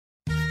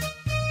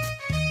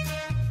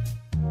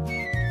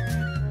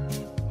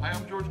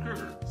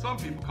Some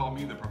people call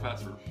me the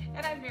professor.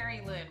 And I'm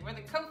Mary-Lynn. We're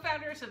the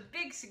co-founders of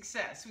BIGG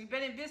Success. We've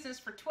been in business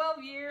for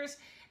 12 years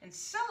and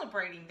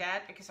celebrating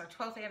that because our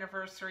 12th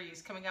anniversary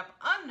is coming up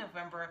on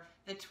November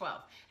the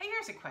 12th. Hey,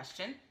 here's a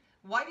question.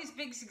 Why does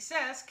BIGG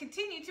Success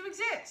continue to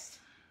exist?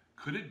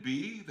 Could it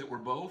be that we're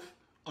both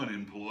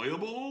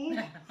unemployable?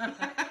 We're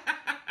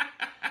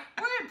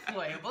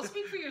employable.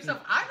 Speak for yourself.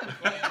 I'm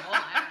employable.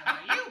 I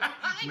don't know you.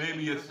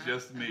 Maybe it's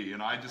just me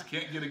and I just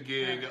can't get a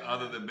gig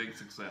other than BIGG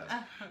Success.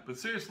 But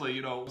seriously,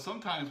 you know,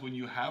 sometimes when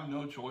you have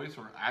no choice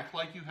or act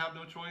like you have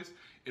no choice,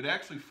 it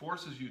actually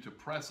forces you to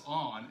press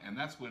on, and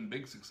that's when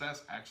BIGG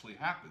Success actually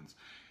happens.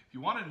 If you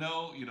want to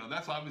know, you know,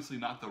 that's obviously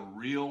not the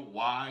real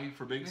why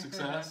for BIGG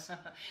Success.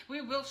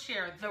 We will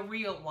share the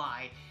real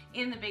why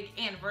in the big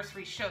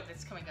anniversary show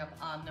that's coming up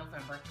on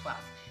November 12th.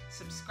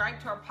 Subscribe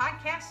to our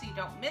podcast so you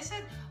don't miss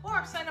it,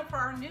 or sign up for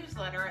our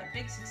newsletter at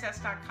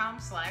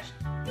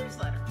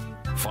biggsuccess.com/newsletter.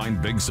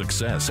 Find BIGG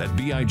Success at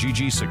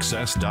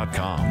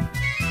biggsuccess.com.